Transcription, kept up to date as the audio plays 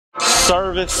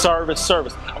Service, service,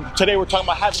 service. Today we're talking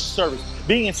about having service,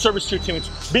 being in service to your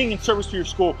teammates, being in service to your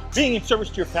school, being in service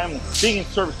to your family, being in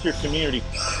service to your community.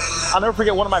 I'll never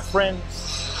forget one of my friends.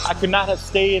 I could not have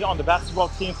stayed on the basketball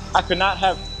team. I could not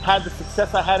have had the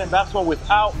success I had in basketball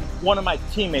without one of my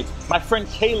teammates. My friend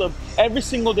Caleb, every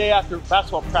single day after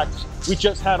basketball practice, we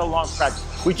just had a long practice.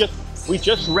 We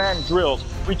just ran drills.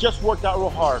 We just worked out real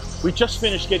hard. We just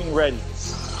finished getting ready.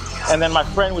 And then my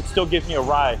friend would still give me a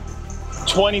ride,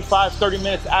 25, 30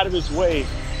 minutes out of his way,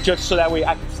 just so that way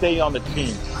I could stay on the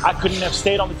team. I couldn't have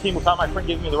stayed on the team without my friend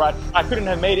giving me the ride. I couldn't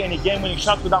have made any game-winning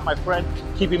shots without my friend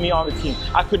keeping me on the team.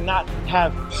 I could not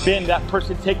have been that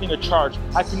person taking a charge.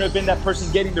 I couldn't have been that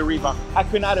person getting the rebound. I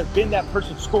could not have been that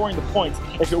person scoring the points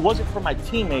if it wasn't for my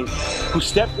teammate who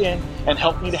stepped in and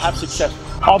helped me to have success,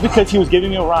 all because he was giving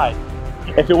me a ride.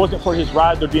 If it wasn't for his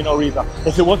ride, there'd be no rebound.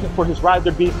 If it wasn't for his ride,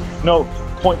 there'd be no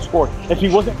point scored. If he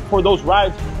wasn't for those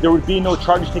rides, there would be no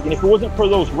charges taken. If it wasn't for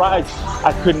those rides,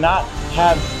 I could not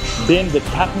have been the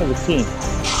captain of the team.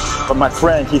 But my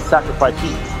friend, he sacrificed.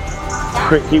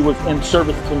 He was in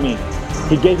service to me.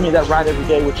 He gave me that ride every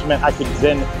day, which meant I could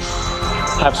then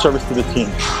have service to the team.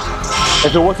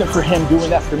 If it wasn't for him doing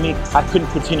that for me, I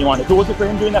couldn't continue on. If it wasn't for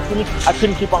him doing that for me, I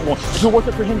couldn't keep on going. If it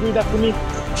wasn't for him doing that for me,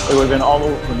 it would have been all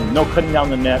over for me. No cutting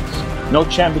down the nets, no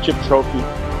championship trophy,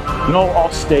 no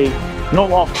all-state, no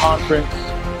all-conference,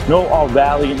 no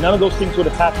all-valley. None of those things would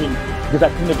have happened because I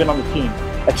couldn't have been on the team,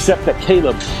 except that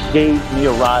Caleb gave me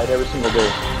a ride every single day.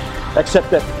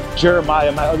 Except that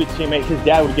Jeremiah, my other teammate, his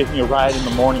dad would give me a ride in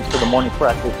the mornings for the morning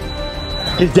practice.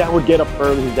 His dad would get up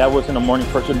early. His dad wasn't a morning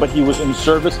person, but he was in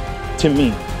service to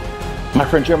me. My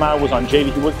friend Jeremiah was on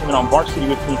JV. He wasn't even on varsity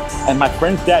with me. And my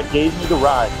friend's dad gave me the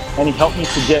ride, and he helped me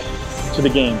to get to the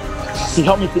game. He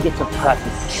helped me to get to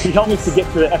practice. He helped me to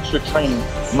get to the extra training.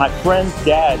 My friend's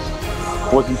dad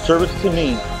was in service to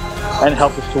me and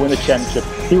helped us to win the championship.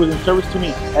 He was in service to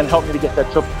me and helped me to get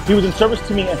that trophy. He was in service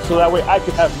to me, and so that way I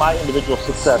could have my individual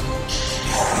success.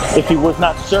 If he was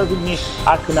not serving me,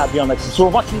 I could not be on that team. So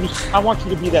I want you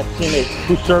to be that teammate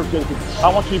who serves the other people.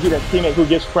 I want you to be that teammate who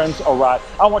gives friends a ride.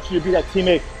 I want you to be that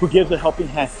teammate who gives a helping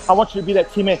hand. I want you to be that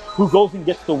teammate who goes and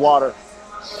gets the water.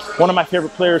 One of my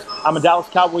favorite players, I'm a Dallas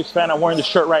Cowboys fan, I'm wearing the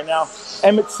shirt right now.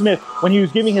 Emmitt Smith, when he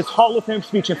was giving his Hall of Fame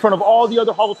speech in front of all the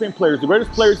other Hall of Fame players, the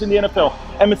greatest players in the NFL,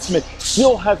 Emmitt Smith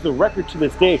still has the record to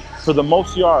this day for the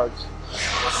most yards.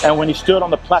 And when he stood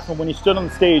on the platform, when he stood on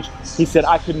the stage, he said,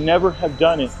 I could never have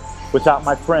done it without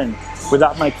my friend,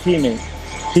 without my teammate.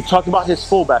 He talked about his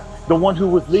fullback, the one who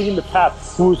was leading the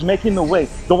path, who was making the way,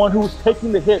 the one who was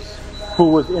taking the hits,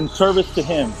 who was in service to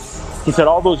him. He said,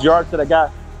 all those yards that I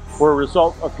got were a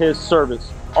result of his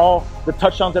service. All the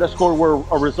touchdowns that I scored were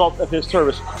a result of his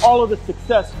service. All of the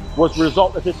success was a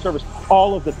result of his service.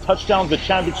 All of the touchdowns, the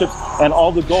championships, and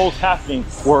all the goals happening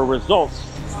were results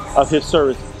of his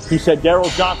service. He said,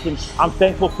 Daryl Johnson, I'm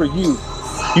thankful for you.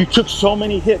 You took so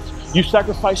many hits. You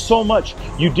sacrificed so much.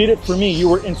 You did it for me. You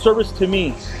were in service to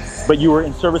me, but you were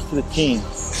in service to the team.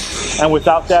 And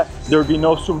without that, there would be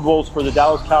no Super Bowls for the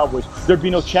Dallas Cowboys. There'd be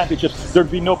no championships.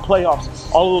 There'd be no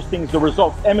playoffs. All of those things, the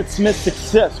results. Emmitt Smith's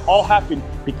success all happened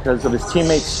because of his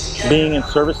teammates being in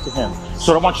service to him.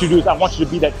 So what I want you to do is I want you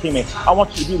to be that teammate. I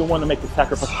want you to be the one to make the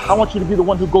sacrifice. I want you to be the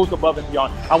one who goes above and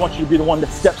beyond. I want you to be the one that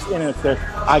steps in and says,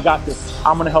 I got this.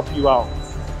 I'm going to help you out.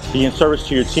 Be in service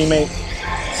to your teammates.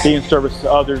 Be in service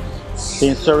to others. Be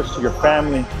in service to your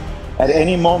family. At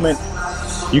any moment,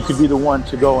 you could be the one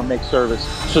to go and make service.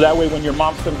 So that way when your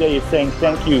mom someday is saying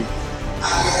thank you,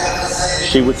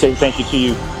 she would say thank you to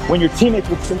you. When your teammates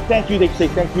would say thank you, they'd say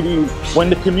thank you to you. When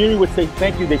the community would say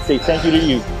thank you, they'd say thank you to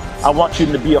you. I want you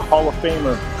to be a Hall of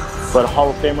Famer, but a Hall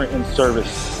of Famer in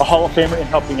service. A Hall of Famer in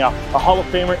helping out. A Hall of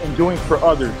Famer in doing for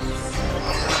others.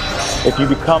 If you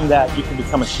become that, you can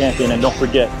become a champion. And don't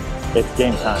forget, it's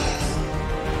game time.